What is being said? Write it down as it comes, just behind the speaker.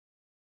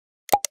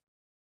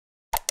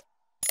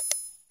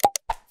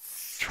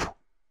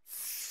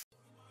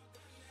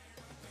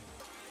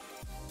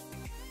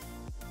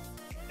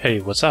Hey,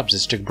 what's up,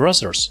 this is Tech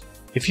Brothers.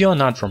 If you are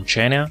not from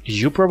China,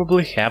 you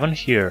probably haven't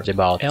heard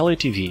about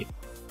LETV.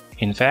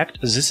 In fact,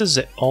 this is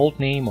the old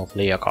name of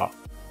LeEco.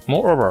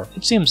 Moreover,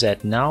 it seems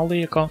that now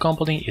LeEco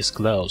company is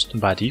closed,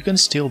 but you can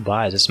still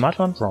buy the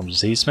smartphone from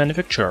this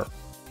manufacturer.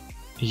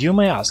 You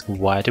may ask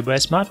why to buy a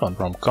smartphone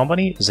from a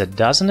company that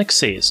doesn't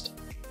exist.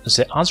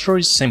 The answer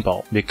is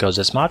simple, because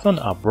the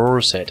smartphones are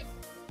worth it.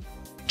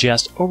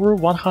 Just over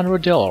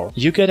 $100,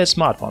 you get a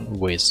smartphone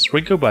with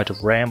 3GB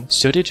of RAM,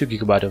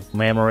 32GB of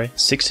memory,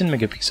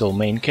 16MP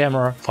main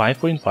camera,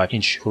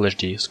 5.5-inch Full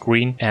HD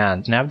screen,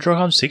 and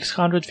Snapdragon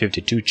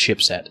 652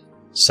 chipset.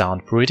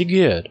 Sound pretty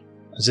good.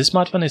 This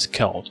smartphone is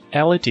called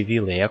LETV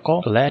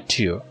LeEco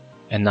LED2.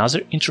 Another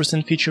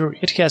interesting feature,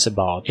 it has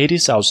about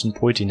 80,000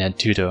 points in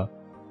AnTuTu.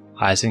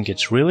 I think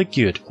it's really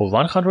good for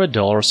 $100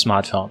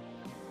 smartphone.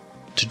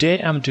 Today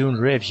I'm doing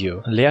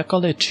review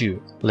LeEco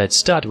LED2. Let's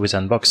start with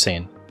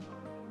unboxing.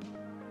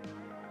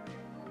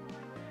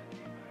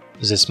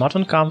 The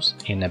smartphone comes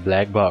in a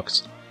black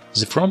box.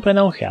 The front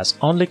panel has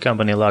only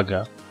company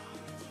logo.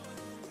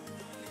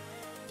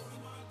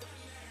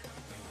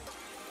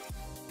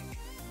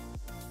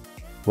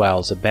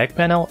 While the back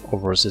panel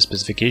offers a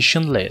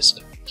specification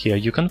list. Here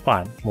you can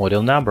find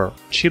model number,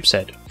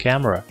 chipset,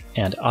 camera,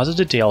 and other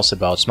details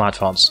about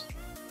smartphones.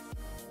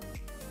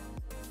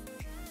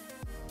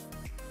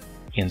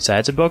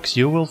 Inside the box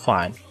you will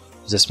find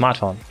the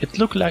smartphone. It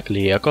looks like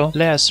LeEco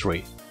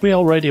LS3. We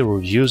already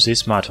reviewed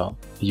this smartphone.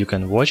 You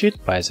can watch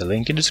it by the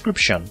link in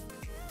description.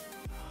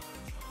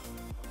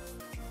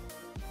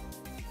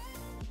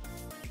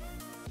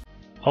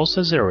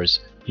 Also there is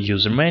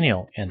user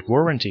manual and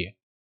warranty,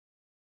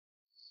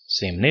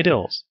 SIM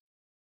needles,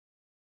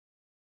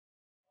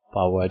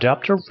 power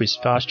adapter with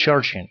fast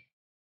charging,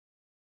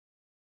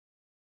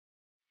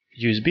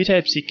 USB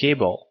Type-C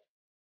cable,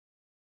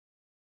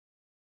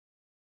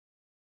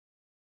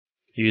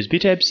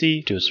 USB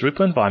Type-C to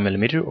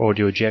 3.5mm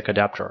audio jack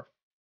adapter,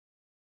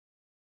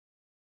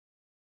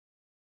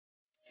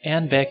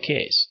 and back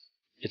case.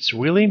 It's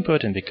really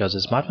important because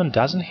the smartphone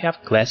doesn't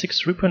have classic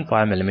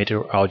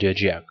 3.5mm audio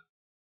jack.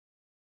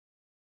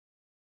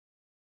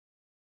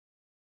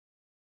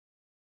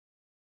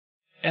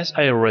 As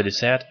I already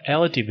said,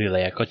 LETV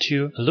LeEco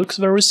 2 looks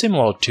very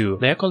similar to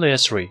LeEco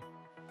LS3.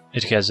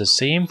 It has the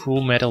same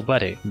full metal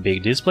body,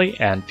 big display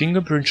and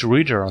fingerprint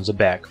reader on the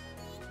back.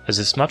 The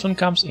smartphone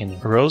comes in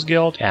rose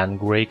gold and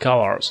grey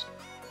colors.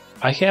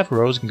 I have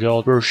rose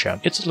gold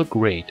version, it looks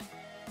great.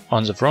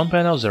 On the front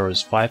panel there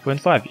is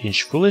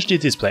 5.5-inch Full HD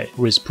display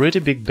with pretty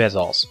big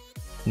bezels.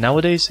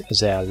 Nowadays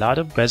there are a lot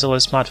of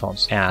bezel-less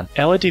smartphones, and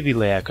LETV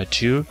LeEco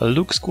 2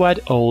 looks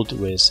quite old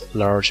with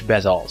large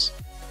bezels.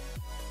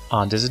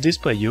 Under the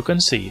display you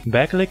can see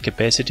backlight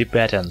capacity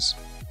patterns.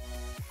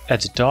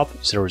 At the top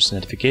there is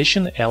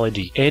notification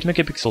LED,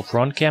 8MP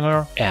front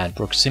camera and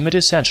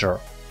proximity sensor.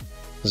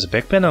 The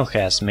back panel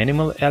has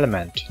minimal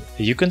element.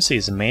 You can see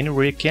the main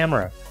rear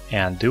camera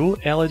and dual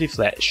LED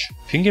flash,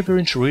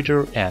 fingerprint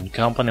reader and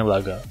company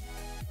logo.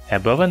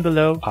 Above and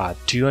below are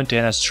two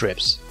antenna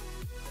strips.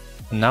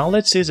 Now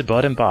let's see the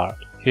bottom part.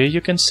 Here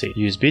you can see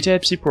USB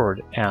Type-C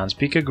port and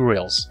speaker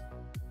grills.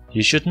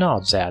 You should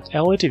note that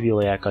LETV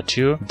LeEco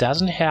 2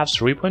 doesn't have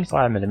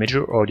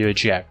 3.5mm audio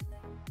jack,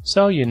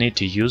 so you need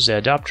to use the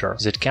adapter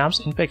that comes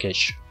in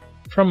package.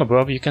 From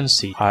above you can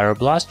see Air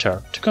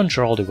Blaster to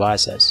control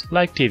devices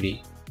like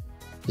TV.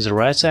 The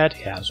right side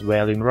has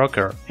volume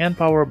rocker and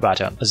power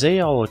button. They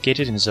are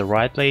located in the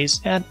right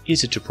place and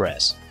easy to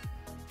press.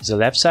 The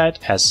left side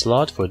has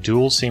slot for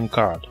dual SIM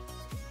card.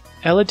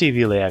 LETV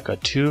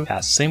LeEco 2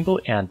 has simple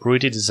and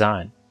pretty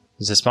design.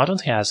 The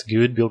smartphone has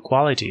good build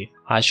quality.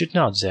 I should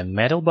note the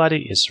metal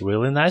body is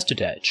really nice to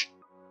touch.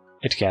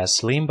 It has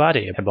slim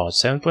body, about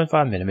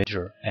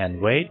 7.5mm, and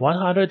weight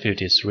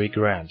 153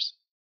 grams.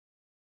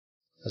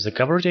 The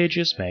covered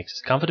edges makes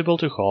it comfortable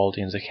to hold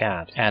in the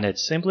hand, and it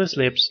simply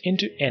slips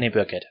into any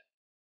pocket.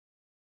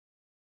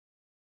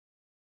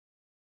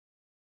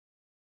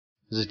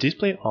 The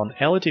display on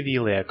LETV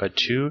LeEco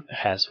 2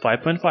 has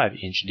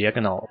 5.5-inch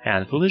diagonal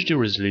and Full HD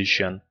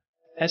resolution.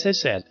 As I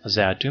said,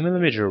 there are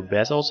 2mm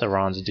bezels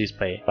around the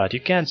display, but you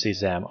can't see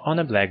them on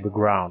a black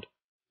background.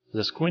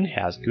 The screen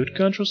has good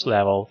contrast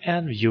level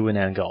and viewing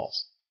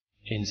angles.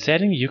 In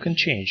setting you can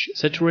change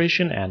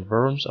saturation and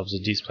warmth of the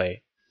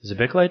display. The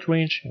backlight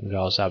range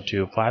goes up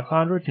to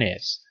 500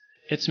 nits.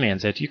 It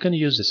means that you can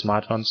use the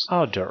smartphones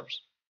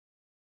outdoors.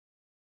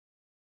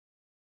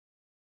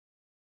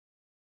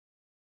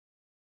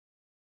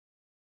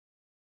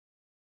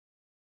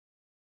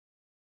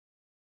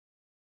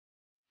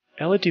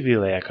 LETV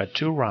LeEco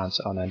 2 runs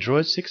on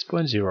Android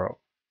 6.0.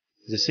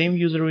 The same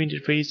user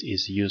interface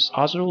is used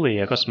on other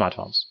LeEco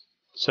smartphones.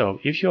 So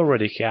if you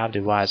already have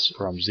device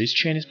from this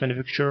Chinese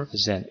manufacturer,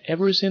 then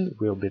everything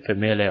will be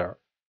familiar.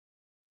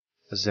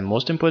 The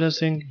most important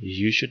thing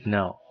you should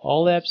know,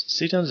 all apps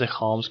sit on the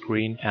home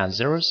screen and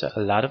there is a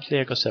lot of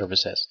LeEco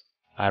services.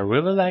 I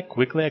really like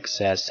quickly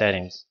access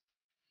settings.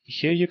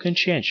 Here you can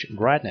change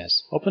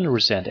brightness, open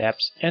recent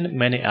apps and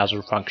many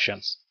other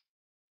functions.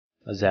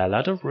 There are a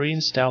lot of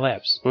reinstall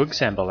apps, for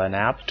example an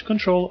app to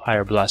control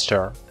Air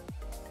Blaster.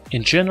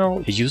 In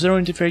general, the user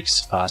interface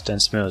is fast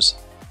and smooth.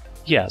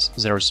 Yes,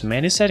 there's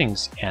many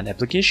settings and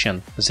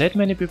applications that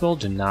many people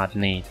do not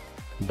need,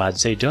 but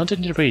they don't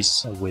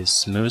interface with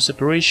smooth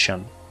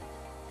operation.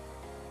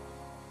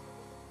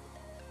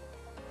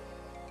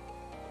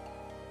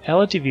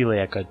 LETV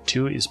LeEco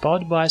 2 is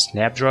powered by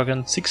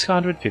Snapdragon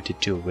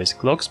 652 with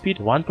clock speed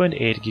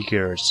 1.8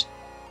 GHz.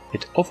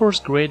 It offers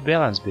great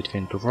balance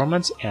between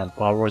performance and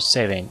power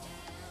saving.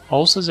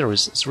 Also, there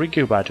is 3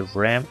 GB of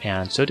RAM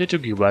and 32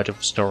 GB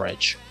of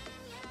storage.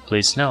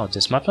 Please note, the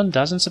smartphone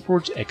doesn't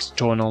support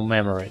external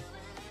memory.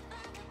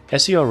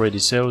 As you already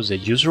saw, the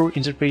user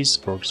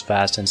interface works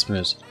fast and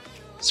smooth.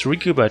 3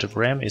 GB of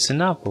RAM is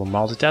enough for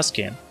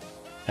multitasking.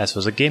 As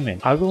for the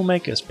gaming, I will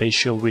make a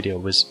special video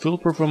with full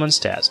performance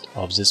test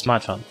of the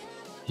smartphone.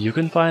 You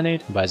can find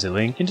it by the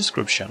link in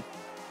description.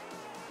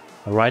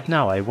 Right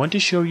now I want to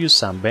show you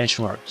some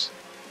benchmarks.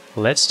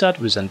 Let's start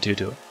with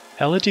AnTuTu.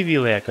 LETV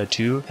LeEco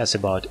 2 has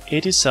about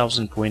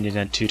 80,000 points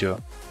in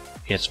AnTuTu.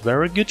 It's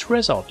very good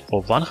result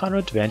for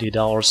 $120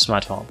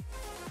 smartphone.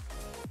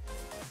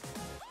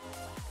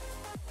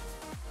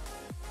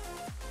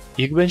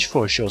 GeekBench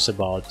 4 shows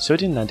about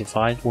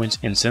 1395 points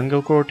in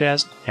single-core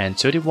test and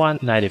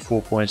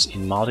 3194 points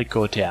in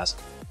multi-core test.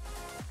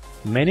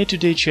 Many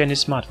today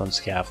Chinese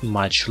smartphones have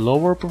much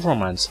lower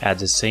performance at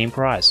the same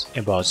price,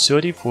 about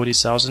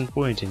 30–40,000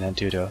 points in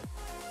AnTuTu.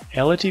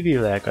 LETV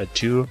LeEco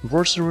 2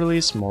 was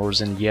released more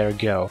than a year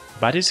ago,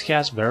 but it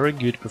has very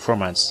good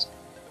performance.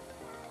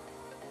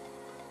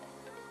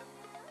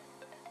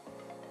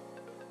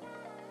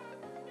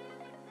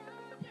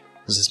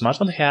 The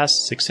smartphone has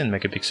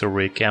 16-megapixel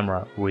rear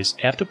camera with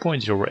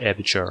f2.0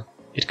 aperture.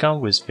 It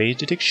comes with face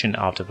detection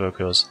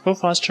autofocus for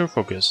faster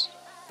focus.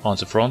 On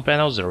the front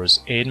panel there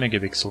is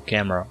 8-megapixel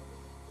camera.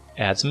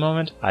 At the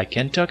moment, I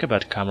can't talk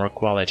about camera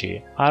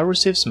quality. I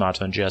received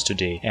smartphone just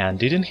today and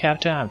didn't have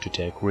time to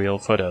take real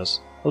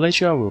photos.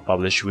 Later I will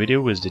publish video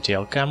with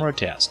detailed camera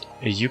test.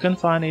 You can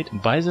find it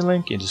by the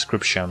link in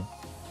description.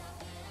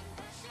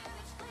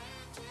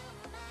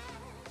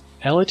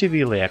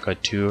 LETV LeEco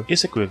 2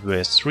 is equipped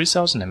with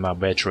 3000 mAh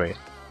battery.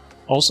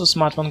 Also,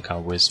 smartphone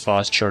comes with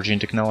fast charging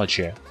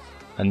technology.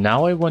 And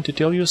now I want to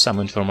tell you some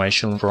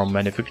information from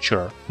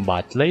manufacturer,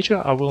 but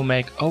later I will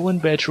make own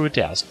battery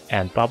test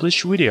and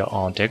publish video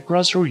on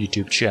TechBrowser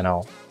YouTube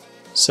channel.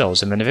 So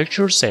the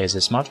manufacturer says the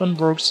smartphone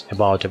works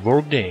about a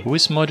workday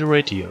with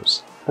moderate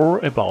use, or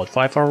about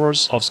 5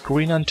 hours of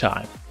screen on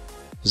time.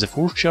 The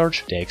full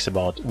charge takes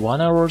about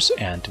 1 hour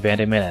and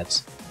 20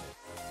 minutes.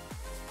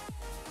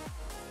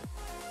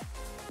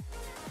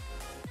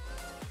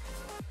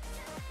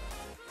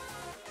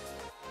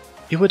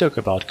 If we talk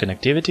about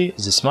connectivity,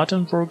 the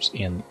smartphone works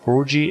in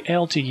 4G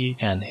LTE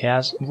and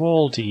has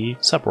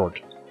VoLTE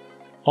support.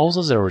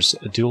 Also, there is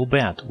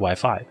dual-band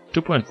Wi-Fi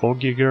 2.4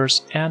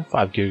 GHz and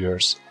 5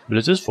 GHz,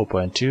 Bluetooth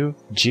 4.2,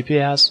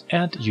 GPS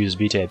and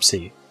USB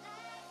Type-C.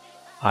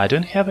 I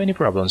don't have any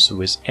problems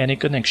with any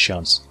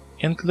connections,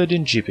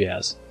 including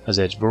GPS,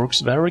 that works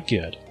very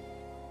good.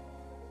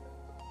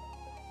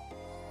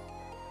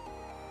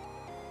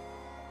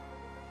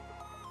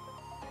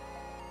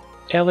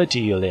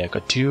 LETV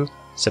LeEco 2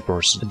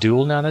 supports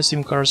dual Nano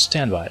SIM cards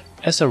standby.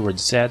 As I already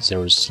said,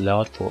 there is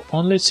slot for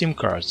only SIM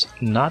cards,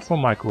 not for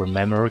micro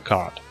memory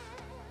card.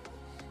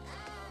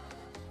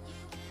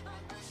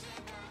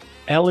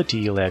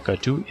 LETV LeEco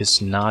 2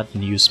 is not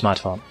new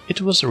smartphone.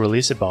 It was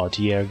released about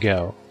a year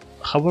ago.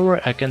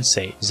 However, I can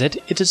say that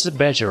it is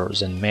better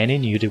than many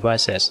new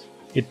devices.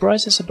 It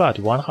prices about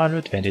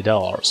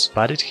 $120,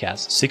 but it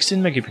has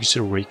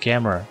 16-megapixel rear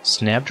camera,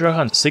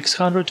 Snapdragon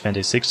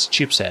 626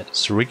 chipset,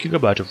 3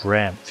 GB of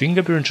RAM,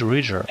 fingerprint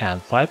reader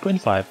and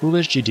 5.5 Full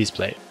HD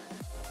display.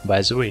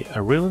 By the way, I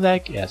really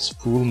like its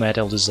full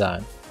metal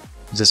design.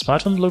 The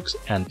smartphone looks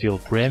and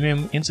feels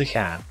premium in the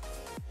hand.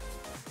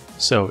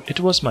 So,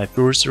 it was my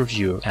first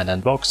review and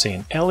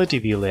unboxing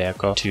LETV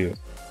LeEco 2.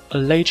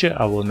 Later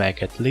I will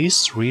make at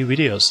least 3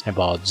 videos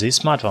about these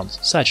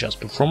smartphones, such as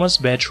performance,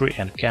 battery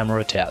and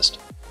camera test.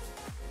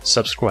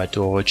 Subscribe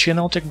to our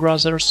channel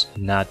TechBrowsers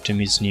not to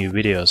miss new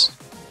videos.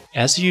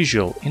 As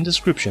usual, in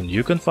description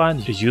you can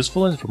find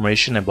useful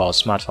information about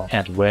smartphone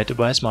and where to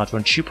buy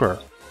smartphone cheaper.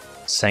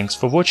 Thanks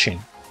for watching.